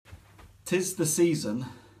'Tis the season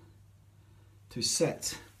to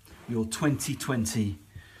set your 2020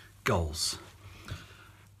 goals.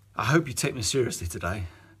 I hope you take me seriously today.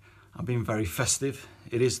 I'm being very festive.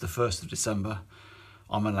 It is the 1st of December.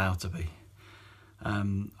 I'm allowed to be.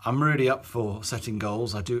 I'm really up for setting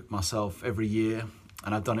goals. I do it myself every year,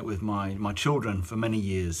 and I've done it with my children for many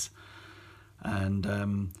years.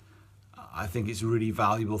 And I think it's a really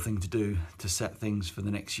valuable thing to do, to set things for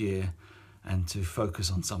the next year and to focus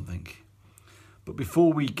on something. But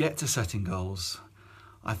before we get to setting goals,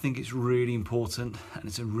 I think it's really important, and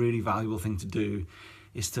it's a really valuable thing to do,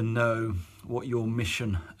 is to know what your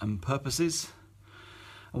mission and purpose is.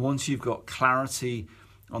 And once you've got clarity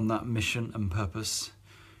on that mission and purpose,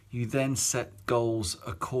 you then set goals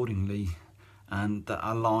accordingly and that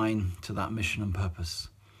align to that mission and purpose.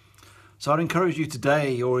 So I'd encourage you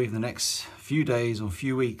today, or even the next few days or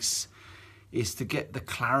few weeks, is to get the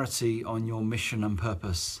clarity on your mission and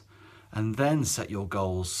purpose and then set your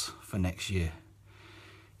goals for next year.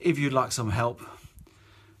 If you'd like some help,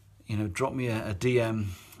 drop me a DM.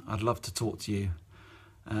 I'd love to talk to you.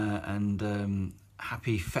 And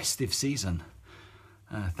happy festive season.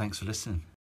 Thanks for listening.